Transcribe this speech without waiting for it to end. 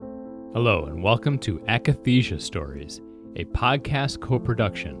Hello, and welcome to Akathisia Stories, a podcast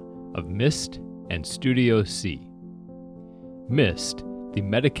co-production of MIST and Studio C. MIST, the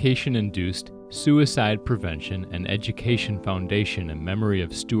Medication-Induced Suicide Prevention and Education Foundation in memory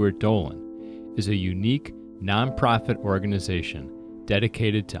of Stuart Dolan, is a unique, nonprofit organization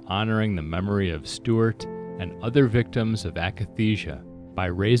dedicated to honoring the memory of Stuart and other victims of akathisia by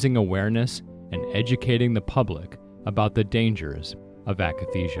raising awareness and educating the public about the dangers of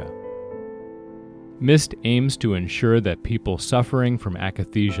akathisia. MIST aims to ensure that people suffering from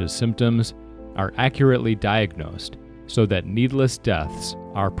akathisia symptoms are accurately diagnosed so that needless deaths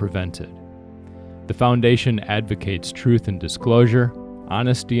are prevented. The foundation advocates truth in disclosure,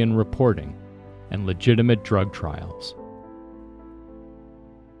 honesty in reporting, and legitimate drug trials.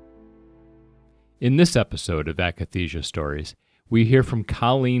 In this episode of Akathisia Stories, we hear from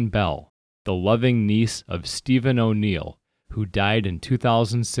Colleen Bell, the loving niece of Stephen O'Neill, who died in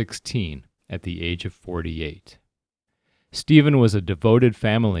 2016 at the age of 48. Stephen was a devoted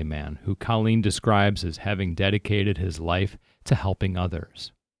family man who Colleen describes as having dedicated his life to helping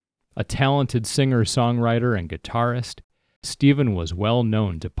others. A talented singer-songwriter and guitarist, Stephen was well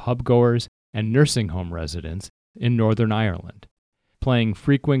known to pubgoers and nursing home residents in Northern Ireland, playing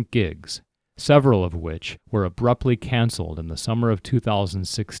frequent gigs, several of which were abruptly canceled in the summer of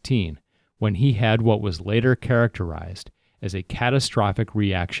 2016 when he had what was later characterized as a catastrophic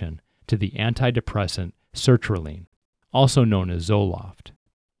reaction to the antidepressant sertraline, also known as Zoloft.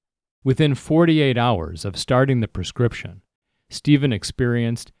 Within 48 hours of starting the prescription, Stephen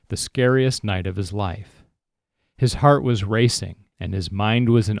experienced the scariest night of his life. His heart was racing and his mind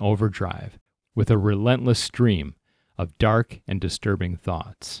was in overdrive, with a relentless stream of dark and disturbing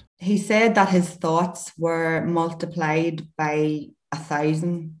thoughts. He said that his thoughts were multiplied by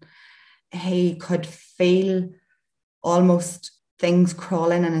 1,000. He could feel almost things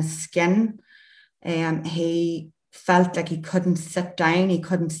crawling in his skin. He felt like he couldn't sit down, he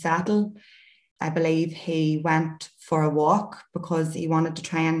couldn't settle. I believe he went for a walk because he wanted to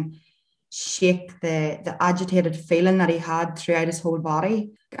try and shake the agitated feeling that he had throughout his whole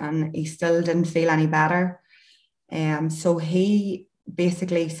body, and he still didn't feel any better. So he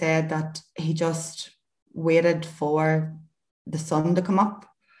basically said that he just waited for the sun to come up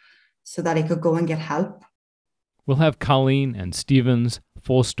so that he could go and get help. We'll have Colleen and Stephen's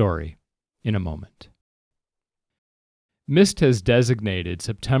full story in a moment. MIST has designated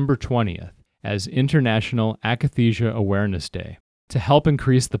September 20th as International Akathisia Awareness Day to help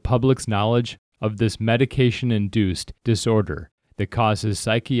increase the public's knowledge of this medication-induced disorder that causes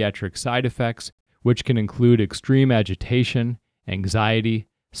psychiatric side effects, which can include extreme agitation, anxiety,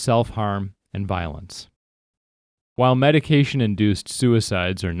 self-harm, and violence. While medication-induced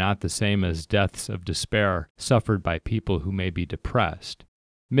suicides are not the same as deaths of despair suffered by people who may be depressed,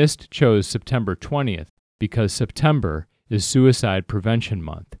 MIST chose September 20th because September is Suicide Prevention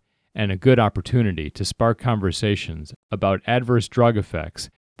Month and a good opportunity to spark conversations about adverse drug effects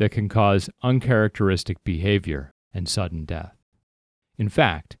that can cause uncharacteristic behavior and sudden death. In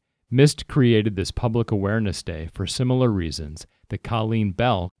fact, MIST created this Public Awareness Day for similar reasons that Colleen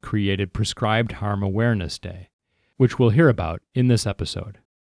Bell created Prescribed Harm Awareness Day, which we'll hear about in this episode.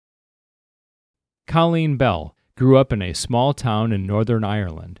 Colleen Bell grew up in a small town in Northern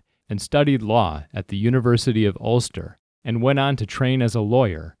Ireland and studied law at the University of Ulster and went on to train as a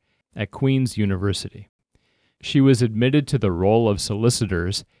lawyer at Queen's University. She was admitted to the role of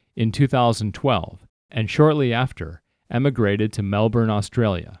solicitors in 2012 and shortly after emigrated to Melbourne,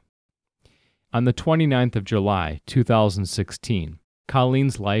 Australia. On the 29th of July, 2016,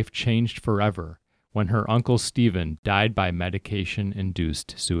 Colleen's life changed forever when her uncle Stephen died by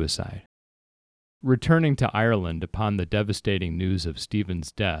medication-induced suicide. Returning to Ireland upon the devastating news of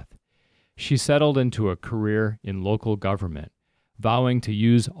Stephen's death, she settled into a career in local government, vowing to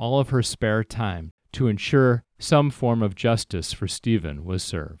use all of her spare time to ensure some form of justice for Stephen was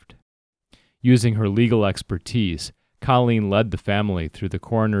served. Using her legal expertise, Colleen led the family through the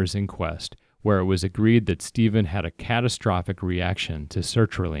coroner's inquest, where it was agreed that Stephen had a catastrophic reaction to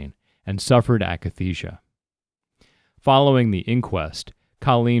sertraline and suffered akathisia. Following the inquest,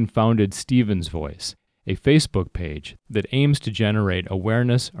 Colleen founded Stephen's Voice, a Facebook page that aims to generate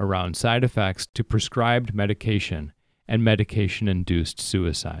awareness around side effects to prescribed medication and medication-induced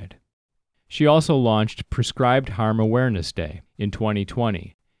suicide. She also launched Prescribed Harm Awareness Day in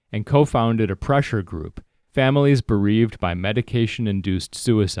 2020 and co-founded a pressure group, Families Bereaved by Medication-Induced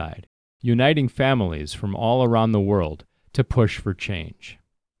Suicide, uniting families from all around the world to push for change.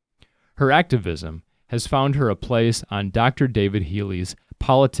 Her activism has found her a place on Dr. David Healy's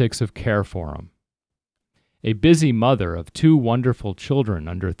Politics of Care forum. a busy mother of 2 wonderful children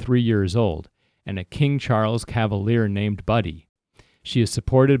under 3 years old, and a King Charles Cavalier named Buddy. She is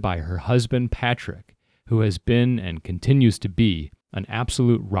supported by her husband, Patrick, who has been and continues to be an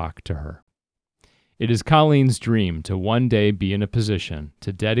absolute rock to her. It is Colleen's dream to one day be in a position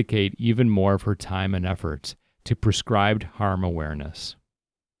to dedicate even more of her time and efforts to prescribed harm awareness.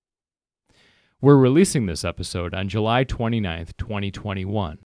 We're releasing this episode on July 29th,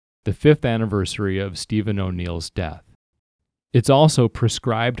 2021, the 5th anniversary of Stephen O'Neill's death. It's also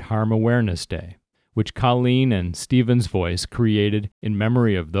Prescribed Harm Awareness Day, which Colleen and Stephen's voice created in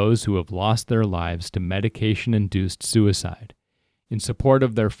memory of those who have lost their lives to medication-induced suicide, in support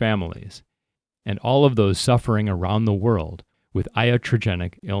of their families, and all of those suffering around the world with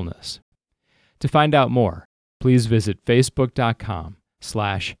iatrogenic illness. To find out more, please visit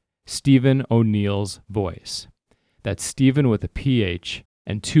facebook.com/Stephen O'Neill's Voice. That's Stephen with a PH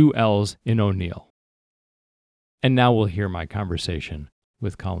and 2 L's in O'Neill. And now we'll hear my conversation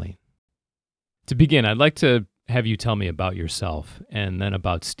with Colleen. To begin, I'd like to have you tell me about yourself and then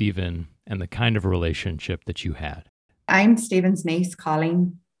about Stephen and the kind of relationship that you had. I'm Stephen's niece,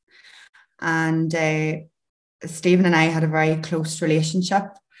 Colleen, and Stephen and I had a very close relationship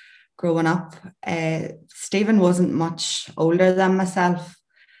growing up. Stephen wasn't much older than myself.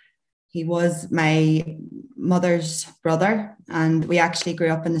 He was my mother's brother, and we actually grew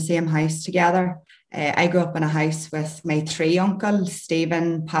up in the same house together. I grew up in a house with my 3 uncles,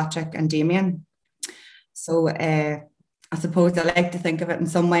 Stephen, Patrick, and Damien. So I suppose I like to think of it in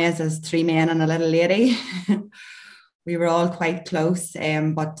some ways as 3 men and a little lady. We were all quite close,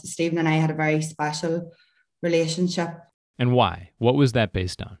 but Stephen and I had a very special relationship. And why? What was that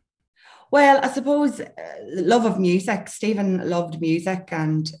based on? Well, I suppose love of music. Stephen loved music,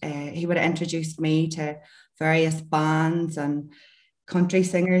 and he would have introduced me to various bands and country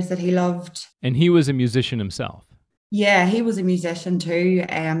singers that he loved. And he was a musician himself. Yeah, he was a musician too.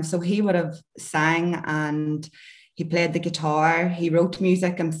 So he would have sang and he played the guitar. He wrote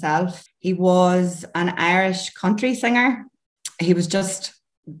music himself. He was an Irish country singer. He was just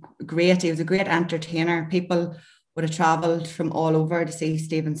great. He was a great entertainer. People would have travelled from all over to see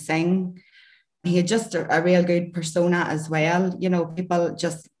Stephen sing. He had just a real good persona as well. You know, people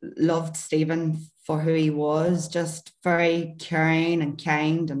just loved Stephen for who he was, just very caring and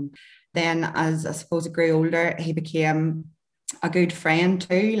kind. And then as I suppose he grew older, he became a good friend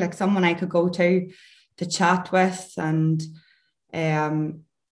too, like someone I could go to chat with. And he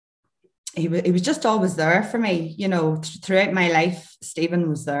was just always there for me. You know, throughout my life, Stephen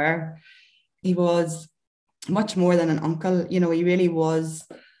was there. He was much more than an uncle. You know, he really was,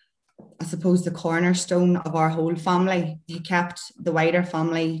 I suppose, the cornerstone of our whole family. He kept the wider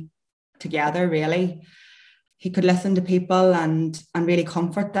family together, really. He could listen to people and really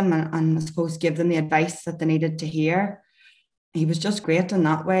comfort them and I suppose give them the advice that they needed to hear. He was just great in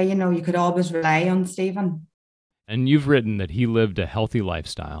that way. You know, you could always rely on Stephen. And you've written that he lived a healthy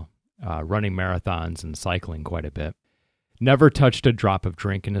lifestyle, running marathons and cycling quite a bit. Never touched a drop of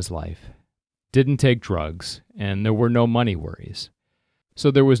drink in his life. Didn't take drugs, and there were no money worries.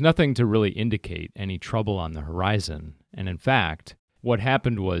 So there was nothing to really indicate any trouble on the horizon. And in fact, what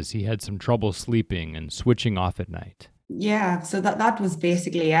happened was he had some trouble sleeping and switching off at night. Yeah, so that was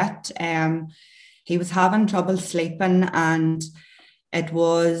basically it. He was having trouble sleeping, and it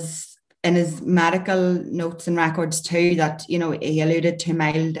was in his medical notes and records too that, you know, he alluded to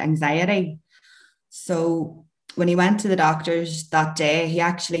mild anxiety. So when he went to the doctors that day, he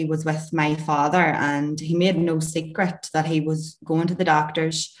actually was with my father, and he made no secret that he was going to the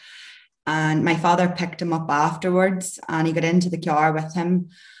doctors. And my father picked him up afterwards, and he got into the car with him.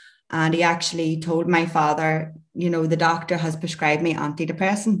 And he actually told my father, you know, the doctor has prescribed me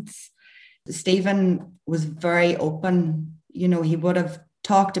antidepressants. Stephen was very open. You know, he would have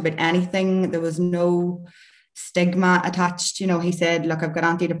talked about anything. There was no stigma attached. You know, he said, look, I've got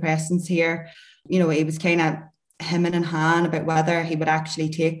antidepressants here. You know, he was kind of hemming and hawing about whether he would actually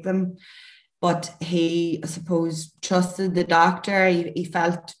take them. But he, I suppose, trusted the doctor. He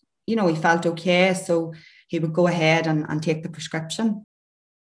felt, you know, he felt okay. So he would go ahead and take the prescription.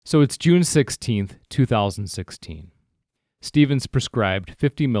 So it's June 16th, 2016. Stephen's prescribed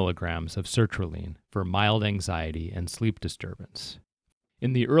 50 milligrams of sertraline for mild anxiety and sleep disturbance.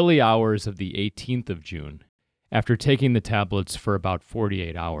 In the early hours of the 18th of June, after taking the tablets for about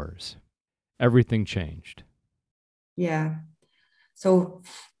 48 hours, everything changed. Yeah. So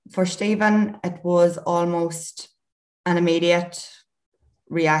for Stephen, it was almost an immediate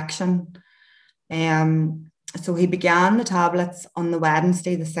reaction. So he began the tablets on the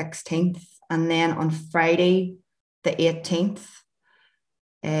Wednesday, the 16th, and then on Friday, the 18th,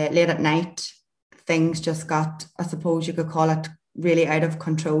 late at night, things just got, I suppose you could call it, really out of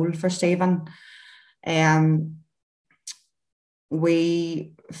control for Stephen.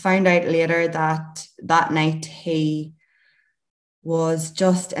 We found out later that that night he was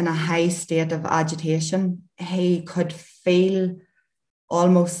just in a high state of agitation. He could feel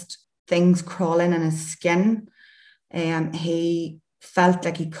almost things crawling in his skin. He felt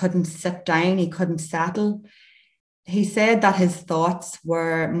like he couldn't sit down, he couldn't settle. He said that his thoughts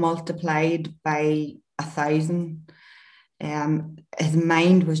were multiplied by 1,000. His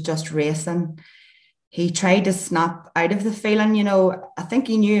mind was just racing. He tried to snap out of the feeling, I think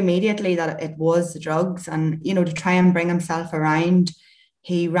he knew immediately that it was the drugs, and, to try and bring himself around,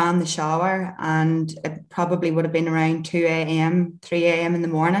 he ran the shower, and it probably would have been around 2 a.m., 3 a.m. in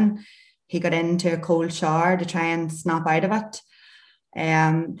the morning. He got into a cold shower to try and snap out of it.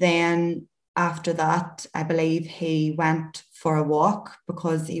 Then after that, I believe he went for a walk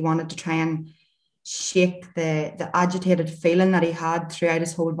because he wanted to try and shake the agitated feeling that he had throughout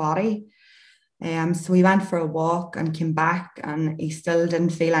his whole body. So he went for a walk and came back, and he still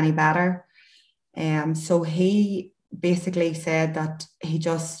didn't feel any better. So he basically said that he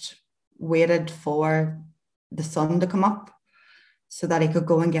just waited for the sun to come up so that he could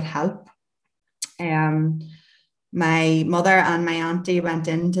go and get help. My mother and my auntie went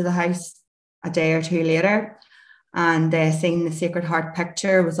into the house a day or two later, and seeing the Sacred Heart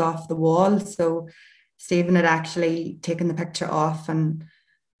picture was off the wall. So Stephen had actually taken the picture off and,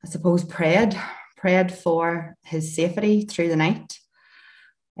 I suppose, prayed for his safety through the night.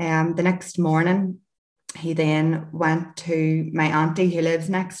 The next morning, he then went to my auntie who lives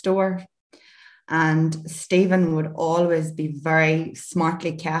next door. And Stephen would always be very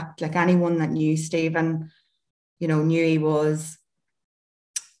smartly kept. Like anyone that knew Stephen, knew he was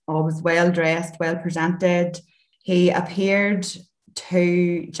always well dressed, well presented. He appeared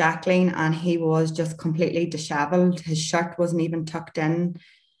to Jacqueline and he was just completely disheveled. His shirt wasn't even tucked in.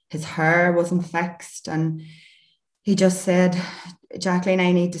 His hair wasn't fixed. And he just said, "Jacqueline,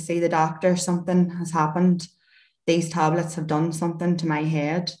 I need to see the doctor. Something has happened. These tablets have done something to my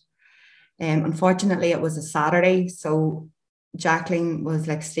head." Unfortunately, it was a Saturday. So Jacqueline was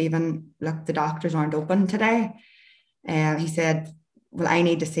like, "Stephen, look, the doctors aren't open today." He said, "Well, I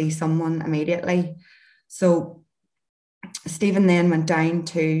need to see someone immediately." So Stephen then went down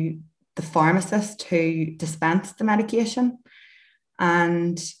to the pharmacist who dispensed the medication.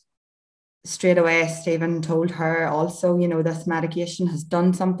 And straight away, Stephen told her also, "This medication has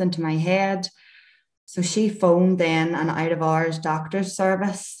done something to my head." So she phoned then an out-of-hours doctor's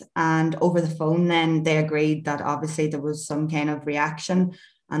service, and over the phone then they agreed that obviously there was some kind of reaction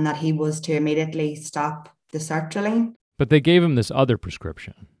and that he was to immediately stop the sertraline. But they gave him this other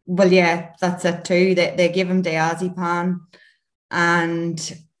prescription. Well, yeah, that's it too. They gave him diazepam,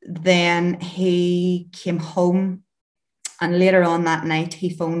 and then he came home, and later on that night he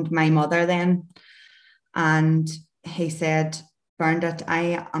phoned my mother then, and he said, "Bernadette,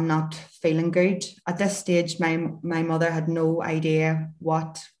 I am not feeling good." At this stage, my mother had no idea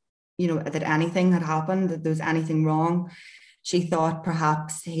that anything had happened, that there was anything wrong. She thought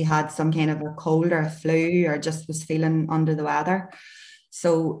perhaps he had some kind of a cold or a flu or just was feeling under the weather.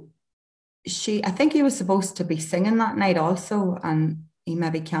 So I think he was supposed to be singing that night also, and he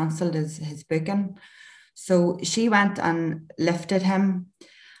maybe cancelled his booking. So she went and lifted him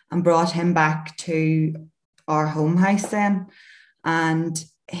and brought him back to our home house then. And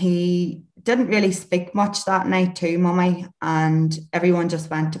he didn't really speak much that night to Mummy, and everyone just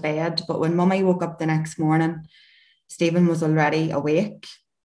went to bed. But when Mummy woke up the next morning, Stephen was already awake.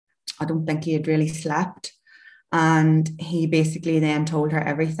 I don't think he had really slept. And he basically then told her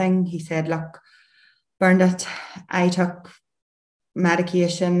everything. He said, "Look, Bernadette, I took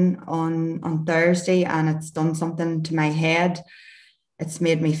medication on Thursday and it's done something to my head. It's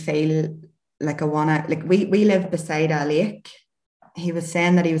made me feel like I want to, like we live beside a lake." He was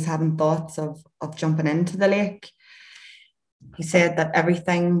saying that he was having thoughts of jumping into the lake. He said that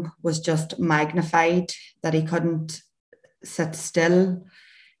everything was just magnified, that he couldn't sit still.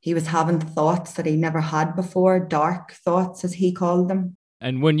 He was having thoughts that he never had before, dark thoughts, as he called them.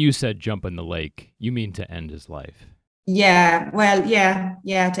 And when you said jump in the lake, you mean to end his life? Yeah, well,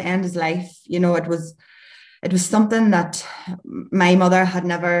 yeah, to end his life. It was something that my mother had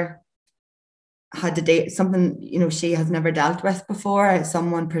never had to date, something, she has never dealt with before,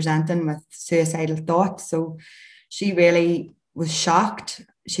 someone presenting with suicidal thoughts. So she really was shocked.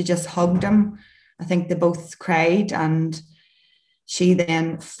 She just hugged him. I think they both cried, and she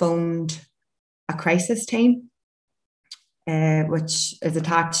then phoned a crisis team, which is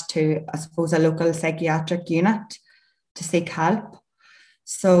attached to, I suppose, a local psychiatric unit to seek help.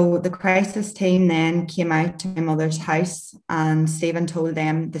 So the crisis team then came out to my mother's house, and Stephen told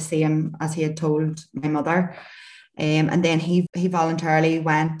them the same as he had told my mother. And then he voluntarily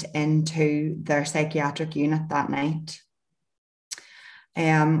went into their psychiatric unit that night.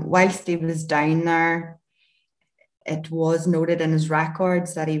 Whilst he was down there, it was noted in his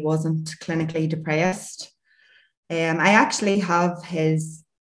records that he wasn't clinically depressed. I actually have his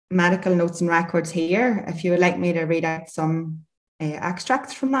medical notes and records here, if you would like me to read out some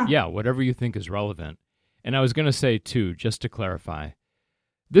extracts from that. Yeah, whatever you think is relevant. And I was going to say, too, just to clarify,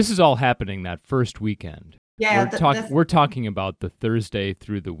 this is all happening that first weekend. Yeah, we're talking about the Thursday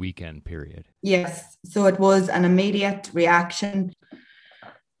through the weekend period. Yes, so it was an immediate reaction.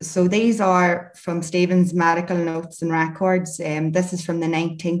 So these are from Stephen's medical notes and records. This is from the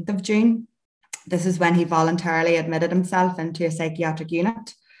 19th of June. This is when he voluntarily admitted himself into a psychiatric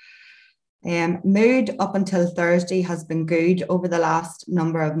unit. Mood up until Thursday has been good over the last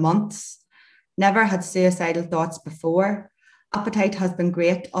number of months. Never had suicidal thoughts before. Appetite has been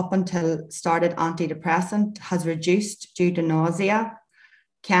great up until started antidepressant, has reduced due to nausea.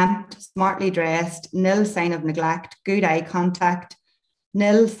 Kempt, smartly dressed, nil sign of neglect, good eye contact,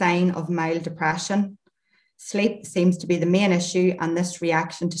 nil sign of mild depression. Sleep seems to be the main issue, and this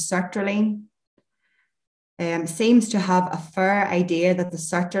reaction to sertraline seems to have a fair idea that the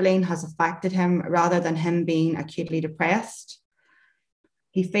sertraline has affected him rather than him being acutely depressed.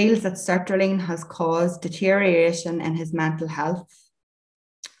 He feels that sertraline has caused deterioration in his mental health.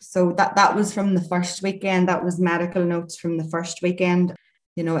 So that was from the first weekend. That was medical notes from the first weekend.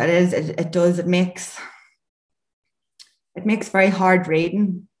 You know, it makes very hard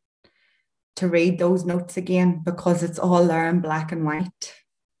reading to read those notes again, because it's all there in black and white.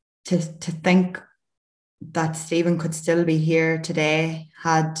 To think that Stephen could still be here today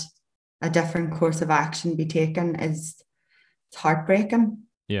had a different course of action be taken is heartbreaking.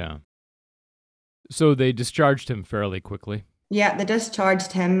 Yeah. So they discharged him fairly quickly. Yeah, they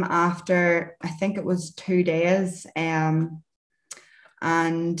discharged him after, I think it was 2 days. And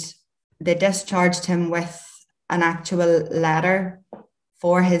they discharged him with an actual letter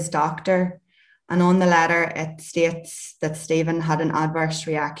for his doctor. And on the letter, it states that Stephen had an adverse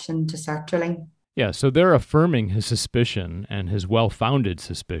reaction to sertraline. Yeah, so they're affirming his suspicion and his well-founded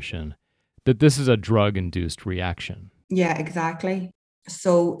suspicion that this is a drug-induced reaction. Yeah, exactly.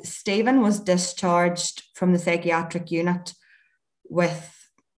 So Stephen was discharged from the psychiatric unit with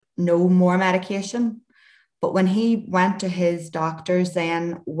no more medication. But when he went to his doctors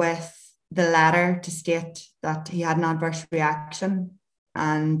then with the letter to state that he had an adverse reaction,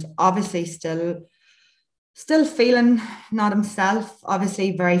 and obviously still feeling not himself,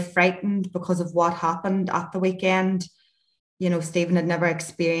 obviously very frightened because of what happened at the weekend. You know, Stephen had never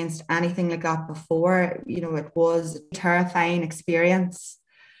experienced anything like that before. You know, it was a terrifying experience.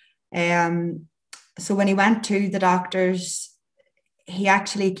 So when he went to the doctors, he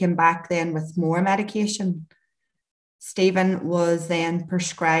actually came back then with more medication. Stephen was then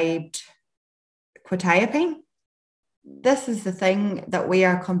prescribed quetiapine. This is the thing that we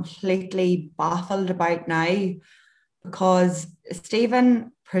are completely baffled about now, because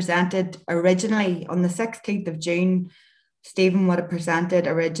Stephen presented originally on the 16th of June. Stephen would have presented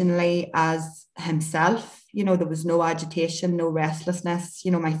originally as himself. You know, there was no agitation, no restlessness.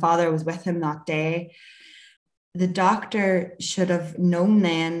 You know, my father was with him that day. The doctor should have known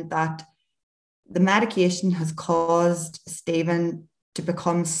then that the medication has caused Stephen to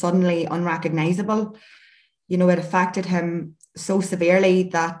become suddenly unrecognizable. You know, it affected him so severely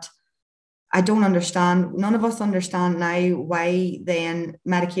that I don't understand. None of us understand now why then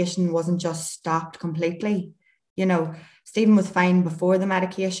medication wasn't just stopped completely. You know, Stephen was fine before the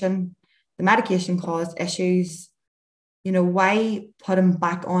medication. The medication caused issues. You know, why put him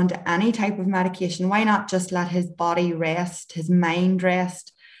back onto any type of medication? Why not just let his body rest, his mind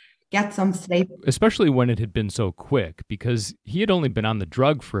rest, get some sleep? Especially when it had been so quick, because he had only been on the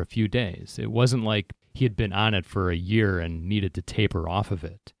drug for a few days. It wasn't like he had been on it for a year and needed to taper off of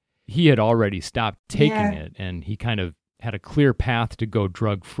it. He had already stopped taking it, and he kind of had a clear path to go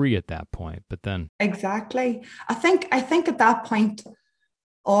drug-free at that point. But then... Exactly. I think at that point,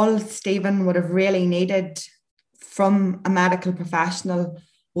 all Stephen would have really needed from a medical professional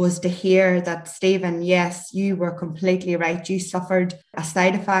was to hear that, Stephen, yes, you were completely right. You suffered a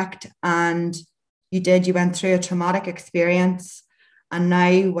side effect, and you went through a traumatic experience. And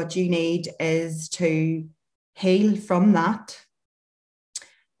now what you need is to heal from that.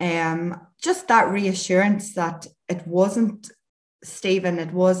 Just that reassurance that it wasn't Stephen,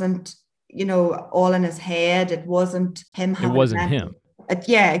 it wasn't, you know, all in his head. It wasn't him. It wasn't him.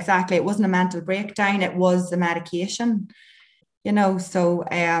 Yeah, exactly. It wasn't a mental breakdown. It was the medication. So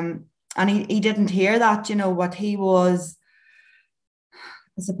and he didn't hear that, what he was,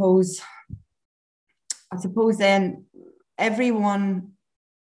 I suppose, then everyone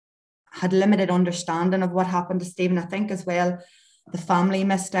had limited understanding of what happened to Stephen. I think as well, the family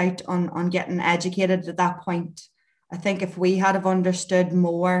missed out on getting educated at that point. I think if we had have understood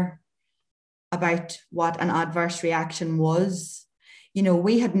more about what an adverse reaction was,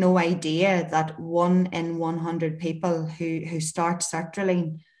 we had no idea that 1 in 100 people who start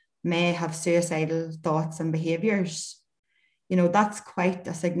sertraline may have suicidal thoughts and behaviors. That's quite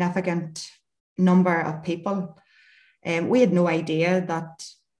a significant number of people. We had no idea that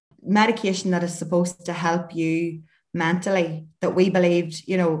medication that is supposed to help you mentally, that we believed,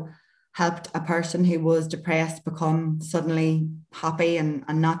 helped a person who was depressed become suddenly happy and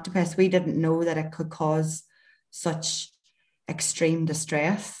not depressed. We didn't know that it could cause such extreme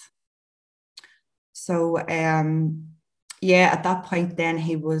distress. So, at that point, then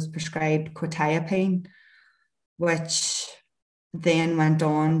he was prescribed quetiapine, which then went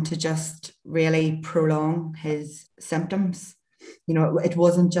on to just really prolong his symptoms. It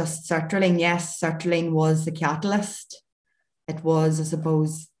wasn't just sertraline. Yes, sertraline was the catalyst. It was, I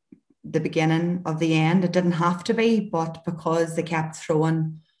suppose, the beginning of the end. It didn't have to be, but because they kept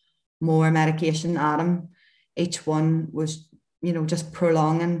throwing more medication at him, each one was, just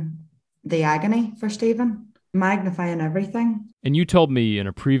prolonging the agony for Stephen, magnifying everything. And you told me in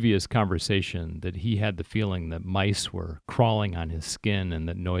a previous conversation that he had the feeling that mice were crawling on his skin and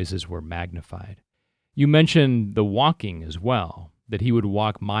that noises were magnified. You mentioned the walking as well, that he would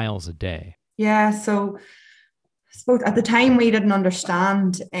walk miles a day. Yeah, so I suppose at the time we didn't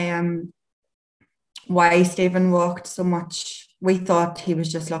understand why Stephen walked so much. We thought he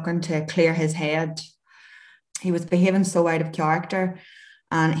was just looking to clear his head. He was behaving so out of character,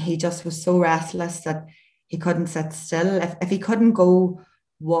 and he just was so restless that he couldn't sit still. If he couldn't go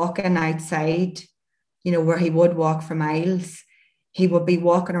walking outside, where he would walk for miles, he would be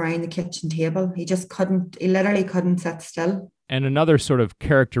walking around the kitchen table. He literally couldn't sit still. And another sort of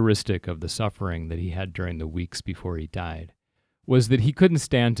characteristic of the suffering that he had during the weeks before he died was that he couldn't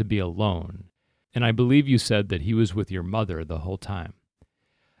stand to be alone. And I believe you said that he was with your mother the whole time.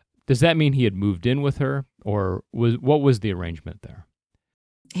 Does that mean he had moved in with her, or what was the arrangement there?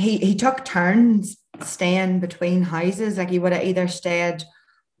 He took turns staying between houses. Like he would have either stayed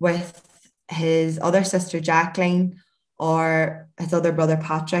with his other sister Jacqueline or his other brother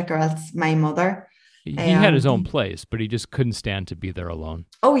Patrick, or else my mother. He had his own place, but he just couldn't stand to be there alone.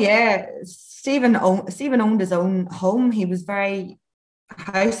 Oh yeah, Stephen owned his own home. He was very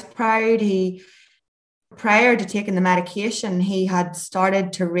house proud. Prior to taking the medication, he had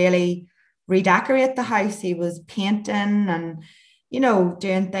started to really redecorate the house. He was painting and,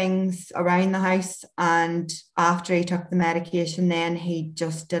 doing things around the house. And after he took the medication, then he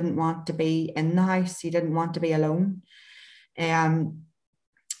just didn't want to be in the house. He didn't want to be alone.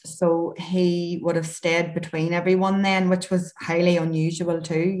 So he would have stayed between everyone then, which was highly unusual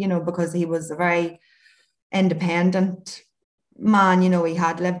too, because he was a very independent man. He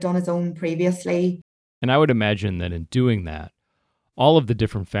had lived on his own previously. And I would imagine that in doing that, all of the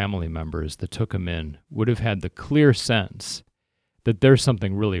different family members that took him in would have had the clear sense that there's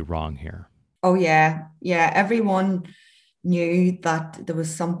something really wrong here. Oh, yeah. Yeah. Everyone knew that there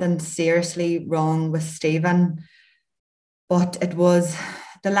was something seriously wrong with Stephen, but it was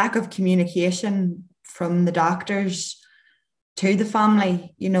the lack of communication from the doctors to the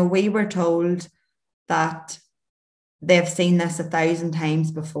family. We were told that they've seen this 1,000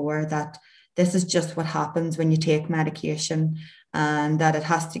 times before, that this is just what happens when you take medication and that it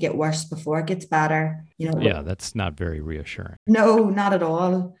has to get worse before it gets better. Yeah, that's not very reassuring. No, not at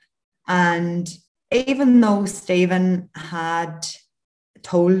all. And even though Stephen had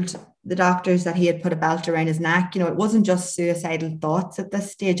told the doctors that he had put a belt around his neck, it wasn't just suicidal thoughts at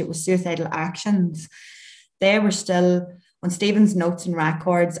this stage, it was suicidal actions. They were still on Stephen's notes and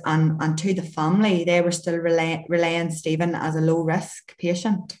records, and to the family, they were still relaying Stephen as a low risk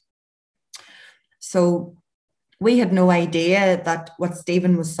patient. So we had no idea that what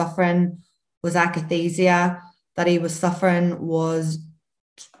Stephen was suffering was akathisia, that he was suffering was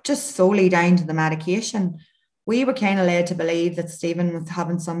just solely down to the medication. We were kind of led to believe that Stephen was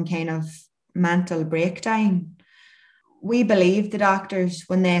having some kind of mental breakdown. We believed the doctors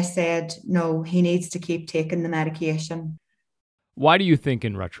when they said, no, he needs to keep taking the medication. Why do you think,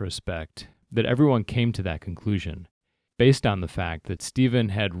 in retrospect, that everyone came to that conclusion based on the fact that Stephen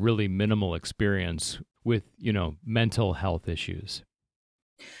had really minimal experience with, mental health issues?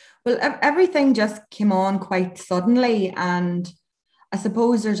 Well, everything just came on quite suddenly. And I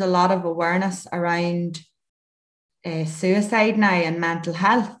suppose there's a lot of awareness around suicide now and mental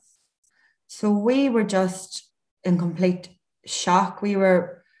health. So we were just in complete shock. We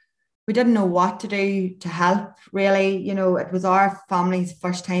didn't know what to do to help, really. It was our family's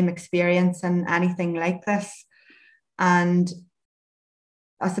first time experiencing anything like this. And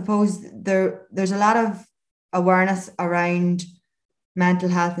I suppose there's a lot of awareness around mental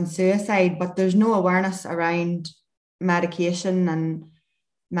health and suicide, but there's no awareness around medication and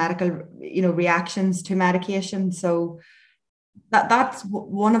medical, reactions to medication. So that's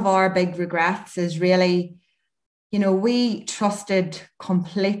one of our big regrets is really, we trusted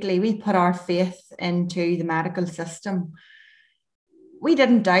completely. We put our faith into the medical system. We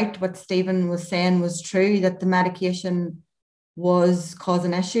didn't doubt what Stephen was saying was true, that the medication was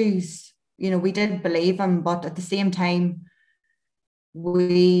causing issues. We did believe him, but at the same time,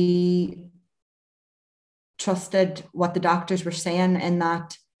 we trusted what the doctors were saying in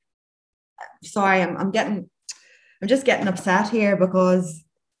that. Sorry, I'm just getting upset here because,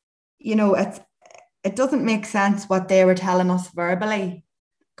 it doesn't make sense what they were telling us verbally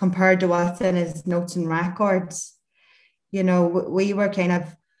compared to what's in his notes and records. We were kind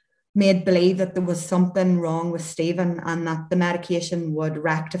of made believe that there was something wrong with Stephen and that the medication would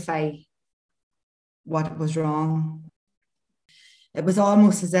rectify what was wrong. It was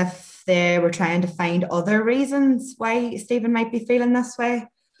almost as if they were trying to find other reasons why Stephen might be feeling this way.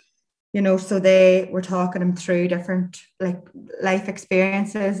 So they were talking him through different life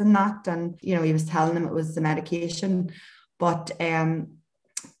experiences and that. And, he was telling them it was the medication. But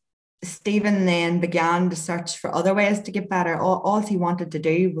Stephen then began to search for other ways to get better. All he wanted to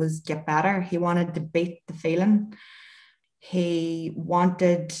do was get better. He wanted to beat the feeling. He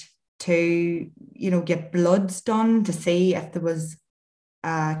wanted to, get bloods done to see if there was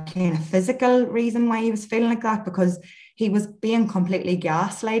a kind of physical reason why he was feeling like that, because he was being completely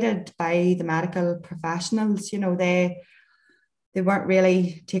gaslighted by the medical professionals. They weren't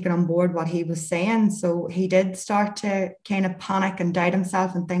really taking on board what he was saying. So he did start to kind of panic and doubt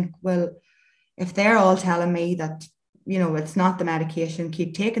himself and think, well, if they're all telling me that, it's not the medication,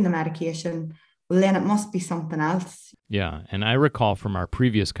 keep taking the medication, well, then it must be something else. Yeah, and I recall from our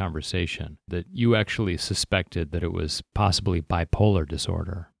previous conversation that you actually suspected that it was possibly bipolar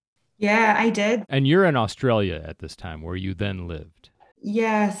disorder. Yeah, I did. And you're in Australia at this time, where you then lived.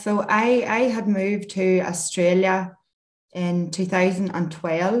 Yeah, so I had moved to Australia in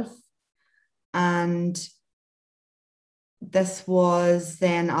 2012, and this was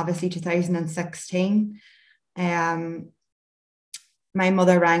then obviously 2016. My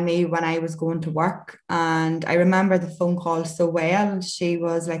mother rang me when I was going to work, and I remember the phone call so well. She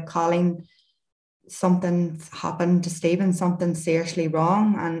was like calling, something's happened to Stephen, something seriously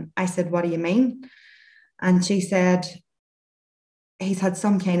wrong. And I said, what do you mean? And she said, he's had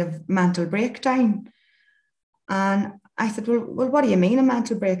some kind of mental breakdown. And I said, well, what do you mean a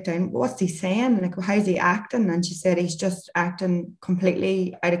mental breakdown? What's he saying? Like, how's he acting? And she said, he's just acting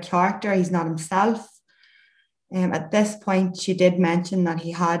completely out of character. He's not himself. At this point, she did mention that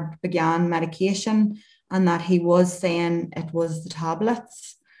he had began medication and that he was saying it was the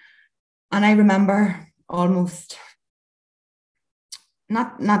tablets. And I remember almost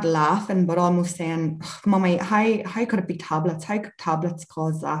not laughing, but almost saying, Mummy, how could it be tablets? How could tablets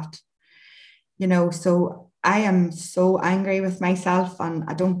cause that? So I am so angry with myself, and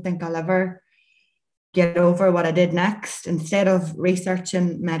I don't think I'll ever get over what I did next. Instead of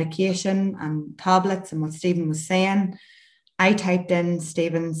researching medication and tablets and what Stephen was saying, I typed in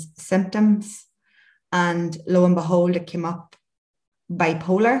Stephen's symptoms, and lo and behold, it came up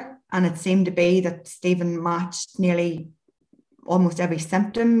bipolar. And it seemed to be that Stephen matched nearly almost every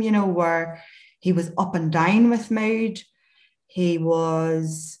symptom, where he was up and down with mood. He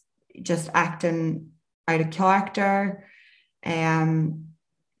was just acting out of character.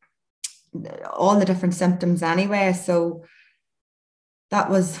 All the different symptoms anyway. So that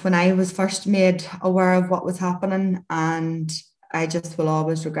was when I was first made aware of what was happening. And I just will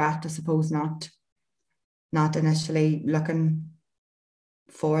always regret, I suppose, not initially looking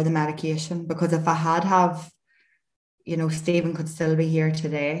for the medication, because if I had Stephen could still be here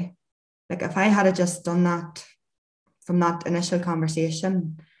today. Like, if I had just done that from that initial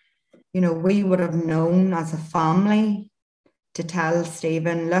conversation, we would have known as a family to tell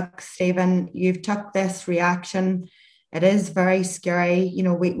Stephen, look, Stephen, you've took this reaction. It is very scary.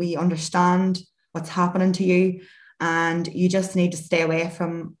 We understand what's happening to you, and you just need to stay away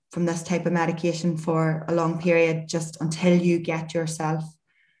from this type of medication for a long period, just until you get yourself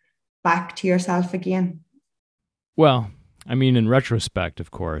back to yourself again. Well, I mean, in retrospect,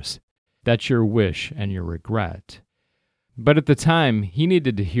 of course, that's your wish and your regret. But at the time, he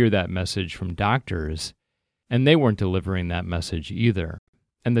needed to hear that message from doctors, and they weren't delivering that message either.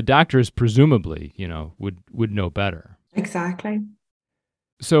 And the doctors presumably, would know better. Exactly.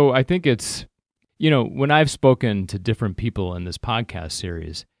 So I think it's, when I've spoken to different people in this podcast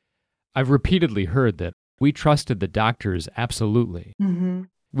series, I've repeatedly heard that we trusted the doctors absolutely. Mm-hmm.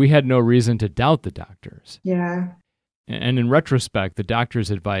 We had no reason to doubt the doctors. Yeah. And in retrospect, the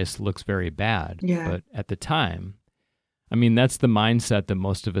doctor's advice looks very bad. Yeah. But at the time, that's the mindset that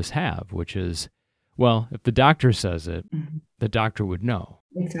most of us have, which is, well, if the doctor says it, the doctor would know.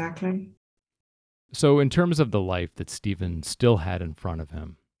 Exactly. So in terms of the life that Stephen still had in front of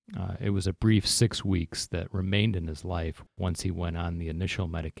him, it was a brief 6 weeks that remained in his life once he went on the initial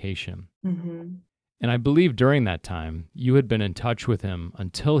medication. Mm-hmm. And I believe during that time, you had been in touch with him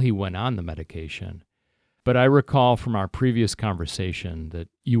until he went on the medication. But I recall from our previous conversation that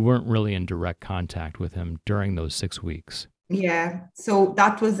you weren't really in direct contact with him during those 6 weeks. Yeah, so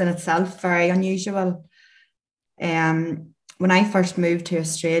that was in itself very unusual. When I first moved to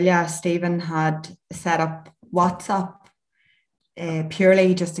Australia, Stephen had set up WhatsApp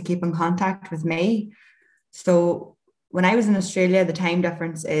purely just to keep in contact with me. So when I was in Australia, the time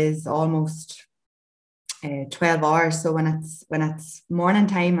difference is almost 12 hours. So when it's morning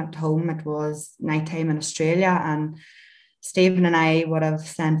time at home, it was nighttime in Australia. And Stephen and I would have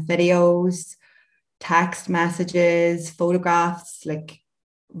sent videos, text messages, photographs, like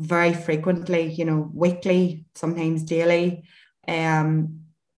very frequently, weekly, sometimes daily.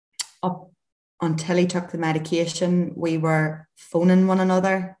 Up until he took the medication, we were phoning one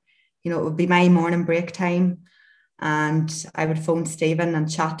another. It would be my morning break time, and I would phone Stephen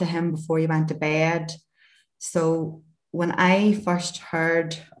and chat to him before he went to bed. So when I first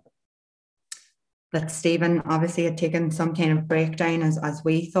heard that Stephen obviously had taken some kind of breakdown as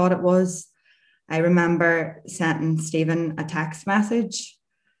we thought it was, I remember sending Stephen a text message.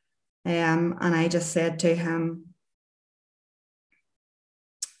 And I just said to him,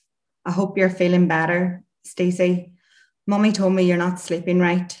 I hope you're feeling better, Stacey. Mummy told me you're not sleeping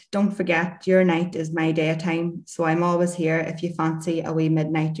right. Don't forget, your night is my daytime, so I'm always here if you fancy a wee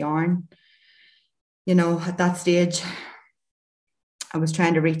midnight yarn. At that stage, I was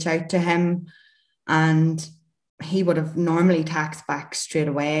trying to reach out to him, and he would have normally texted back straight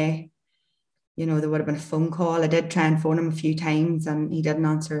away. There would have been a phone call. I did try and phone him a few times, and he didn't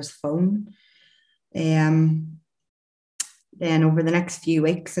answer his phone. Then over the next few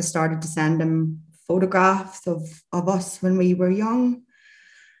weeks, I started to send him photographs of us when we were young,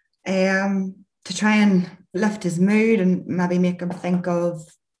 to try and lift his mood and maybe make him think of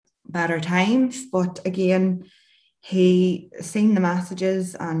better times. But again, he seen the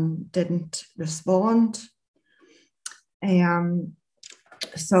messages and didn't respond.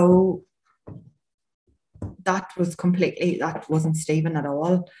 So that wasn't Stephen at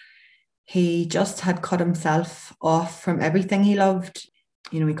all. He just had cut himself off from everything he loved.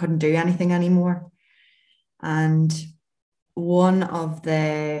 He couldn't do anything anymore. And one of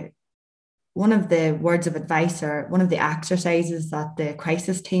the words of advice, or one of the exercises that the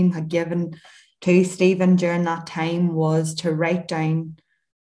crisis team had given to Stephen during that time, was to write down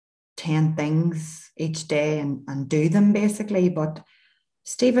 10 things each day and do them basically. But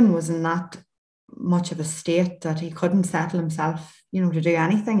Stephen was in that much of a state that he couldn't settle himself, to do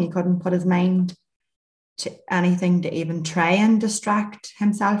anything. He couldn't put his mind to anything to even try and distract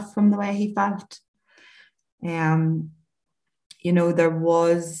himself from the way he felt. There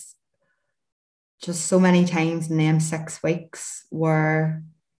was just so many times in them 6 weeks where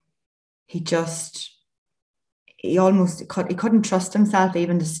he couldn't trust himself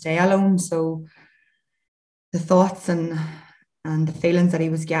even to stay alone. So the thoughts and the feelings that he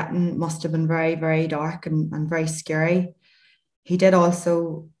was getting must have been very, very dark and very scary. He did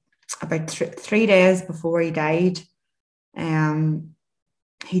also, about 3 days before he died,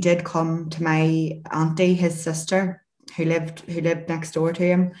 he did come to my auntie, his sister, who lived next door to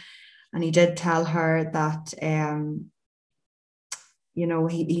him, and he did tell her that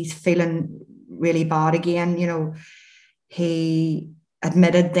he's feeling really bad again. He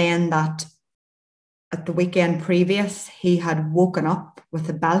admitted then that at the weekend previous, he had woken up with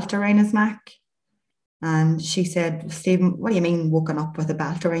a belt around his neck. And she said, Stephen, what do you mean woken up with a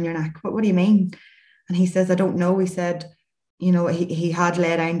belt around your neck? What do you mean? And he says, I don't know. He said, he had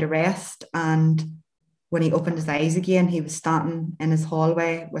lay down to rest. And when he opened his eyes again, he was standing in his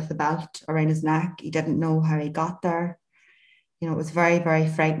hallway with a belt around his neck. He didn't know how he got there. It was very, very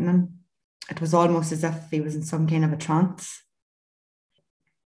frightening. It was almost as if he was in some kind of a trance.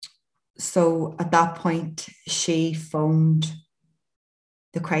 So at that point, she phoned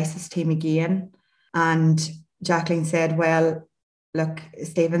the crisis team again. And Jacqueline said, well, look,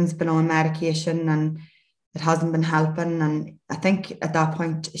 Stephen's been on medication and it hasn't been helping. And I think at that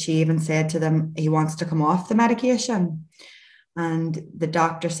point, she even said to them, he wants to come off the medication. And the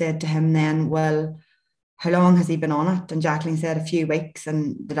doctor said to him then, well, how long has he been on it? And Jacqueline said a few weeks.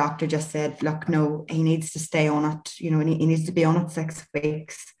 And the doctor just said, look, no, he needs to stay on it. You know, he needs to be on it 6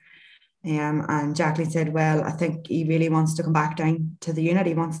 weeks. And Jacqueline said, well, I think he really wants to come back down to the unit.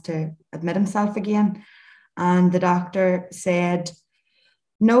 He wants to admit himself again. And the doctor said,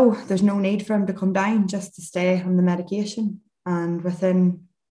 no, there's no need for him to come down, just to stay on the medication. And within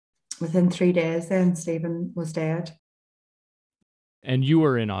 3 days, then Stephen was dead. And you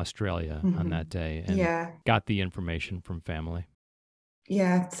were in Australia on that day and Yeah. got the information from family.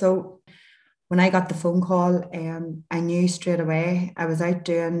 Yeah. So when I got the phone call, I knew straight away. I was out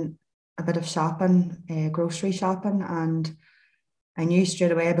doing a bit of shopping, grocery shopping, and I knew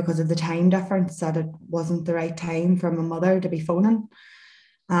straight away, because of the time difference, that it wasn't the right time for my mother to be phoning.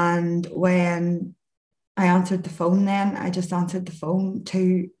 And when I answered the phone, then I just answered the phone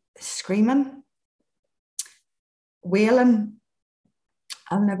to screaming, wailing.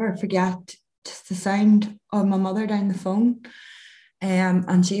 I'll never forget just the sound of my mother down the phone.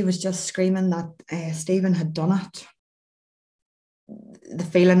 And she was just screaming that Stephen had done it. The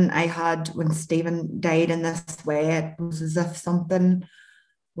feeling I had when Stephen died in this way, it was as if something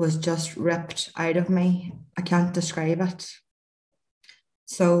was just ripped out of me. I can't describe it.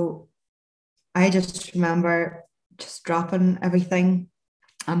 So I just remember just dropping everything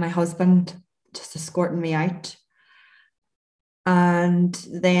and my husband just escorting me out. And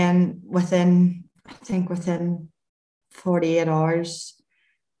then within 48 hours,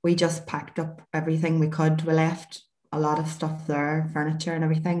 we just packed up everything we could. We left a lot of stuff there, furniture and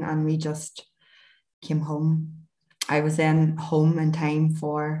everything, and we just came home. I was then home in time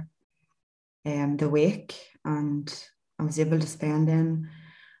for the wake, and I was able to spend in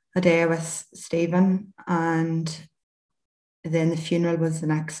a day with Stephen, and then the funeral was the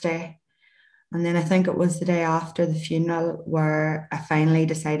next day. And then I think it was the day after the funeral where I finally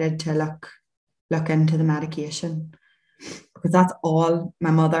decided to look into the medication, because that's all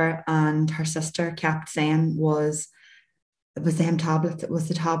my mother and her sister kept saying was, it was them tablets, it was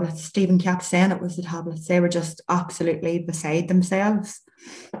the tablets. Stephen kept saying it was the tablets. They were just absolutely beside themselves.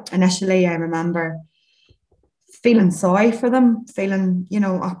 Initially, I remember feeling sorry for them, feeling,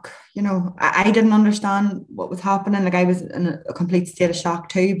 I didn't understand what was happening. Like, I was in a complete state of shock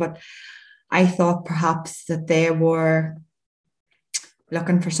too, but I thought perhaps that they were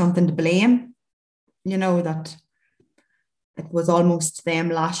looking for something to blame, that it was almost them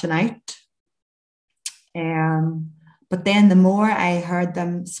lashing out. But then the more I heard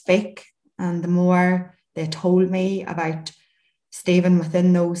them speak and the more they told me about Stephen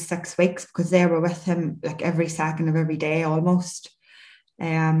within those 6 weeks, because they were with him like every second of every day almost,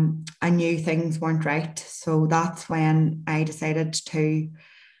 I knew things weren't right. So that's when I decided to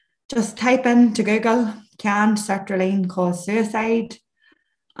just type into Google, can sertraline cause suicide?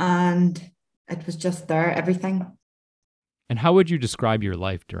 And it was just there, everything. And how would you describe your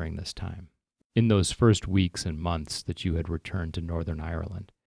life during this time, in those first weeks and months that you had returned to Northern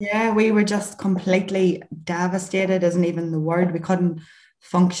Ireland? Yeah, we were just completely devastated, isn't even the word. We couldn't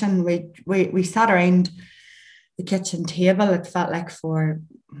function. We sat around the kitchen table, it felt like, for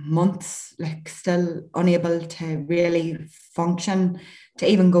months, like still unable to really function. To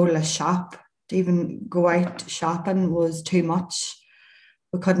even go to a shop, to even go out shopping was too much.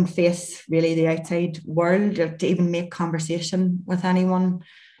 We couldn't face really the outside world, or to even make conversation with anyone.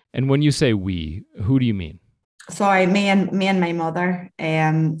 And when you say we, who do you mean? So me and my mother,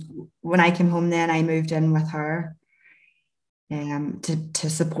 when I came home, then I moved in with her to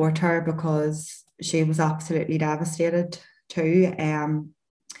support her, because she was absolutely devastated too.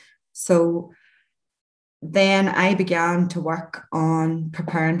 So then I began to work on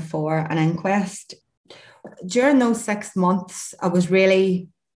preparing for an inquest. During those 6 months, I was researching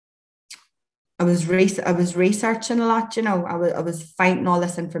a lot. I was finding all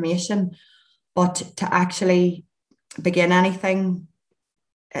this information, but to actually begin anything,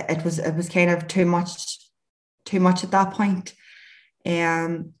 it was kind of too much at that point.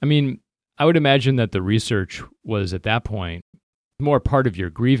 I mean, I would imagine that the research was at that point more part of your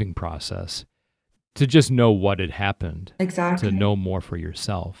grieving process, to just know what had happened. Exactly. To know more for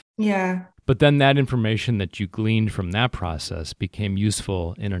yourself. Yeah. But then that information that you gleaned from that process became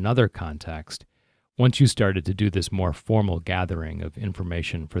useful in another context once you started to do this more formal gathering of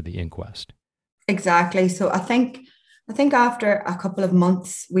information for the inquest. Exactly. So I think after a couple of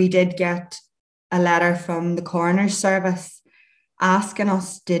months, we did get a letter from the coroner's service asking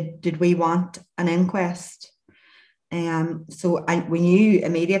us, did we want an inquest? We knew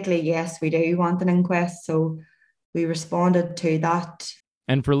immediately, yes, we do want an inquest. So we responded to that.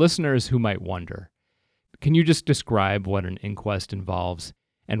 And for listeners who might wonder, can you just describe what an inquest involves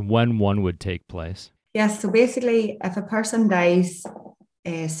and when one would take place? Yes, so basically, if a person dies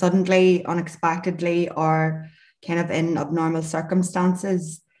suddenly, unexpectedly, or kind of in abnormal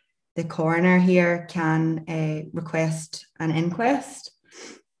circumstances, the coroner here can request an inquest.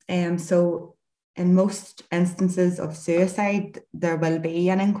 So in most instances of suicide, there will be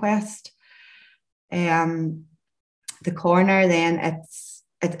an inquest. The coroner then,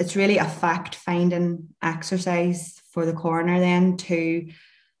 it's really a fact-finding exercise for the coroner then to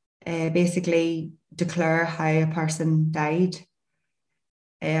basically declare how a person died.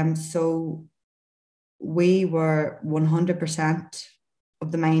 So we were 100%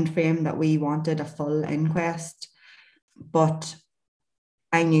 of the mind frame that we wanted a full inquest, but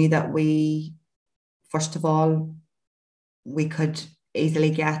I knew that first of all, we could easily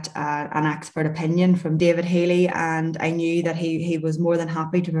get an expert opinion from David Healy, and I knew that he was more than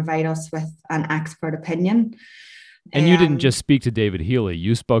happy to provide us with an expert opinion. And you didn't just speak to David Healy,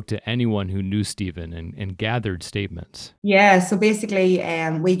 you spoke to anyone who knew Stephen and gathered statements. Yeah, so basically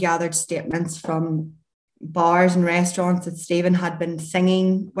we gathered statements from bars and restaurants that Stephen had been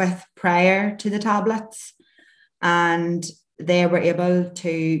singing with prior to the tablets, and they were able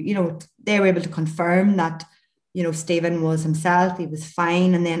to confirm that Stephen was himself, he was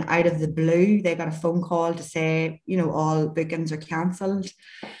fine. And then out of the blue, they got a phone call to say, all bookings are cancelled.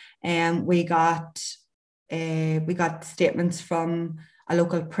 And we got statements from a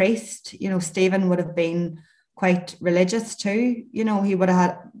local priest. Stephen would have been quite religious too. He would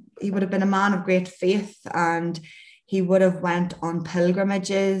have been a man of great faith, and he would have went on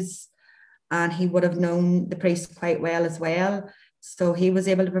pilgrimages, and he would have known the priest quite well as well. So he was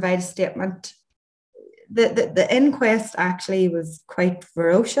able to provide a statement. The inquest actually was quite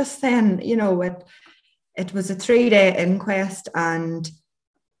ferocious then. It was a 3-day inquest, and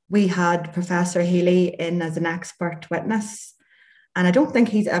we had Professor Healy in as an expert witness. And I don't think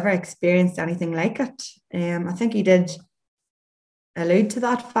he's ever experienced anything like it. I think he did allude to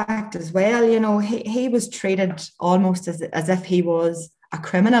that fact as well. He was treated almost as if he was a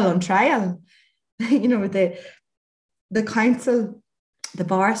criminal on trial. The council, the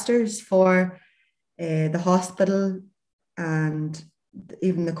barristers for the hospital, and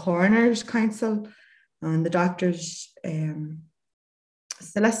even the coroner's council and the doctor's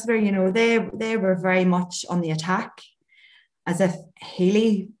solicitor, they were very much on the attack, as if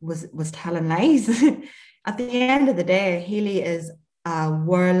Healy was telling lies. At the end of the day, Healy is a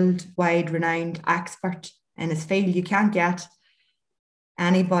worldwide renowned expert in his field. You can't get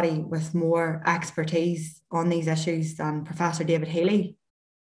anybody with more expertise on these issues than Professor David Healy,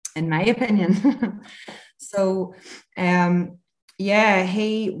 in my opinion. So, it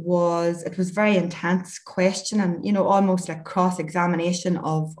was very intense question, and, almost like cross-examination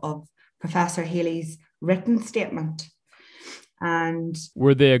of Professor Healy's written statement. And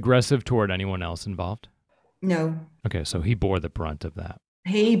were they aggressive toward anyone else involved? No. Okay, so he bore the brunt of that.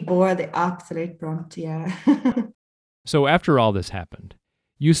 He bore the absolute brunt, yeah. So after all this happened,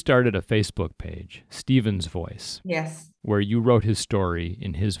 you started a Facebook page, Stephen's Voice. Yes. Where you wrote his story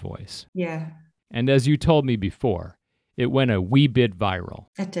in his voice. Yeah. And as you told me before, it went a wee bit viral.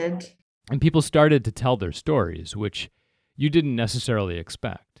 It did. And people started to tell their stories, which you didn't necessarily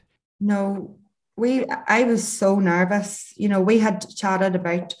expect. No, I was so nervous. We had chatted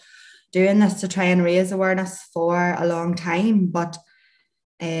about doing this to try and raise awareness for a long time, but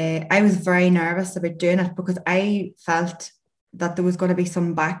I was very nervous about doing it because I felt that there was going to be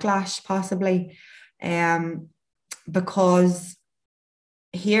some backlash possibly, because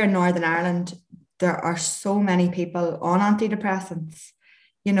here in Northern Ireland, there are so many people on antidepressants.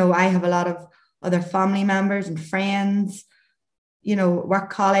 I have a lot of other family members and friends,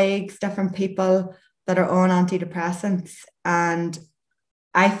 work colleagues, different people that are on antidepressants. And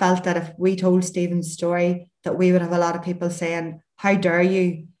I felt that if we told Stephen's story, that we would have a lot of people saying, how dare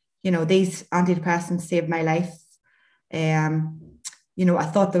you? These antidepressants saved my life. I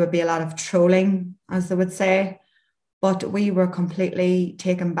thought there would be a lot of trolling, as they would say, but we were completely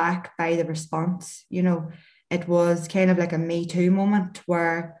taken back by the response. It was kind of like a Me Too moment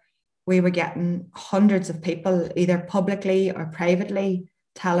where we were getting hundreds of people, either publicly or privately,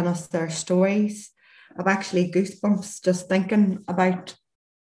 telling us their stories. I've actually goosebumps just thinking about,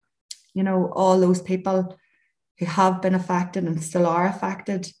 all those people who have been affected and still are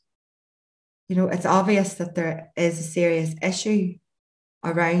affected. It's obvious that there is a serious issue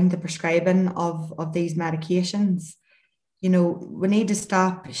around the prescribing of these medications. We need to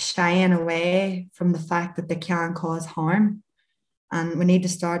stop shying away from the fact that they can cause harm. And we need to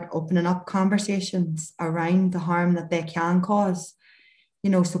start opening up conversations around the harm that they can cause,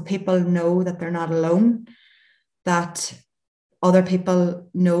 so people know that they're not alone, that other people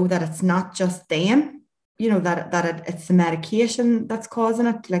know that it's not just them, it's the medication that's causing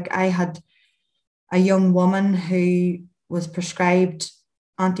it. Like, I had a young woman who was prescribed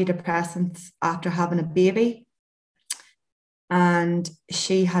antidepressants after having a baby. And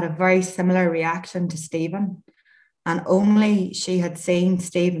she had a very similar reaction to Stephen. And only she had seen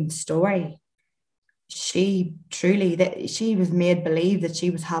Stephen's story, she was made believe that she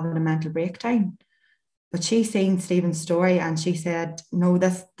was having a mental breakdown. But she seen Stephen's story and she said, no,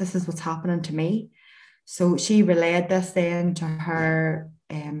 this is what's happening to me. So she relayed this then to her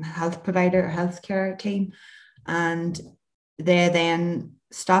health provider, healthcare team, and they then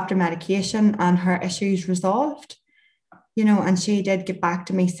stopped her medication and her issues resolved. And she did get back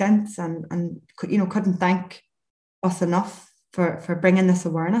to me since and couldn't thank us enough for bringing this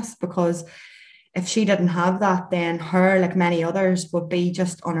awareness, because if she didn't have that, then her, like many others, would be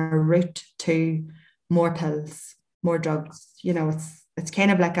just on a route to more pills, more drugs. It's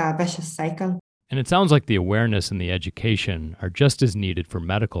kind of like a vicious cycle. And it sounds like the awareness and the education are just as needed for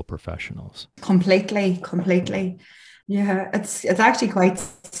medical professionals. Completely. Yeah, it's actually quite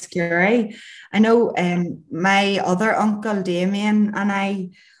scary. I know my other uncle, Damien, and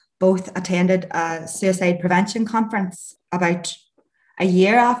I both attended a suicide prevention conference about a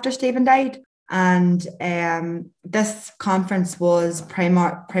year after Stephen died. And this conference was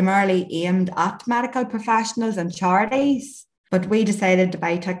primarily aimed at medical professionals and charities. But we decided to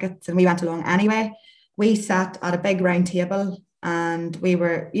buy tickets and we went along anyway. We sat at a big round table and we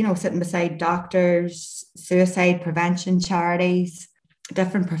were, sitting beside doctors, suicide prevention charities,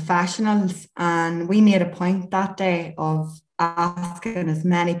 different professionals. And we made a point that day of asking as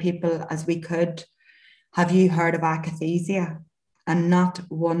many people as we could, have you heard of akathisia? And not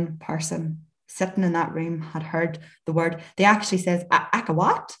one person sitting in that room had heard the word. They actually says, aka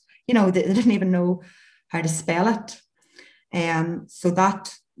what? They didn't even know how to spell it. So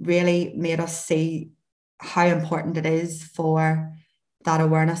that really made us see how important it is for that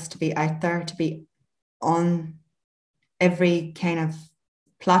awareness to be out there, to be on every kind of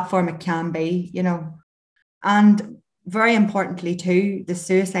platform it can be, And very importantly too, the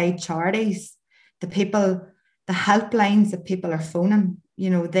suicide charities, the helplines that people are phoning,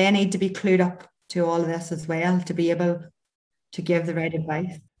 they need to be clued up to all of this as well to be able to give the right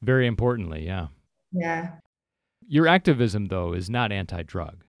advice. Very importantly, yeah. Yeah. Your activism, though, is not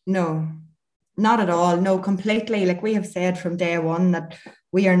anti-drug. No, not at all. No, completely. Like we have said from day one that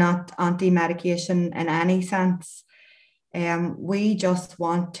we are not anti-medication in any sense. We just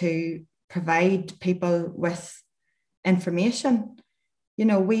want to provide people with information.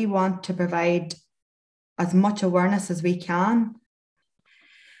 We want to provide as much awareness as we can.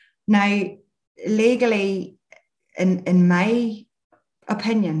 Now, legally, in my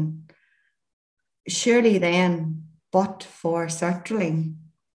opinion, surely then, but for sertraline,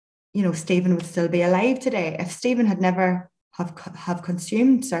 Stephen would still be alive today. If Stephen had never have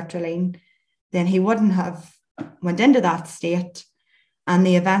consumed sertraline, then he wouldn't have went into that state, and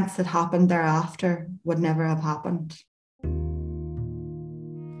the events that happened thereafter would never have happened.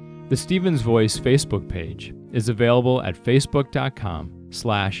 The Stephen's Voice Facebook page is available at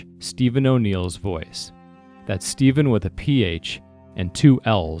facebook.com/Stephen O'Neill's Voice. That's Stephen with a PH and 2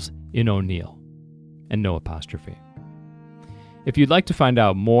 L's in O'Neill, and no apostrophe. If you'd like to find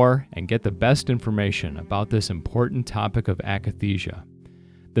out more and get the best information about this important topic of akathisia,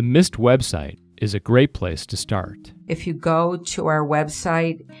 the MIST website is a great place to start. If you go to our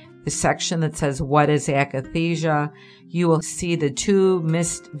website, the section that says What is Akathisia, you will see the 2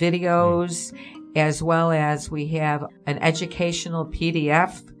 MIST videos, as well as we have an educational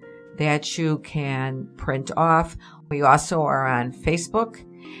PDF that you can print off. We also are on Facebook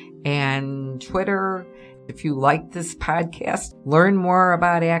and Twitter. If you like this podcast, learn more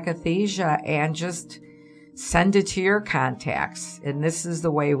about akathisia and just send it to your contacts. And this is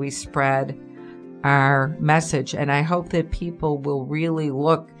the way we spread our message. And I hope that people will really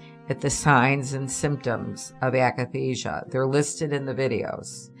look at the signs and symptoms of akathisia. They're listed in the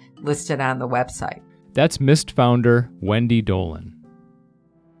videos, listed on the website. That's MIST founder Wendy Dolan.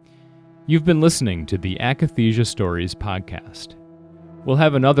 You've been listening to the Akathisia Stories podcast. We'll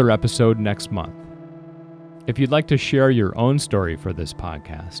have another episode next month. If you'd like to share your own story for this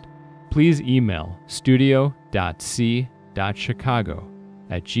podcast, please email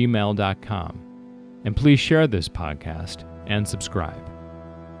studio.c.chicago@gmail.com, and please share this podcast and subscribe.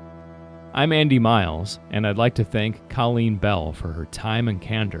 I'm Andy Miles, and I'd like to thank Colleen Bell for her time and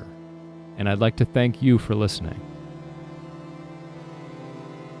candor. And I'd like to thank you for listening.